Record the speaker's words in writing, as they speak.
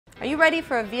Are you ready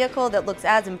for a vehicle that looks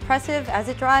as impressive as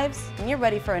it drives? And you're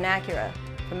ready for an Acura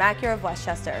from Acura of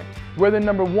Westchester. We're the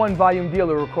 #1 volume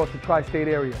dealer across the tri-state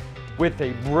area. With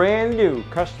a brand new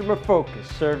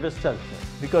customer-focused service center.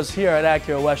 Because here at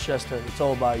Acura of Westchester, it's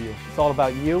all about you. It's all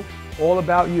about you. All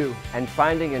about you. And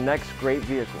finding your next great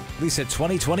vehicle. Lease a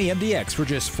 2020 MDX for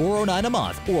just $409 a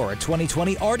month or a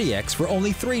 2020 RDX for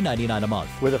only $399 a month.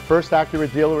 We're the first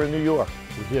Acura dealer in New York.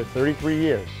 We're here 33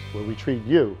 years, where we treat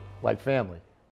you like family.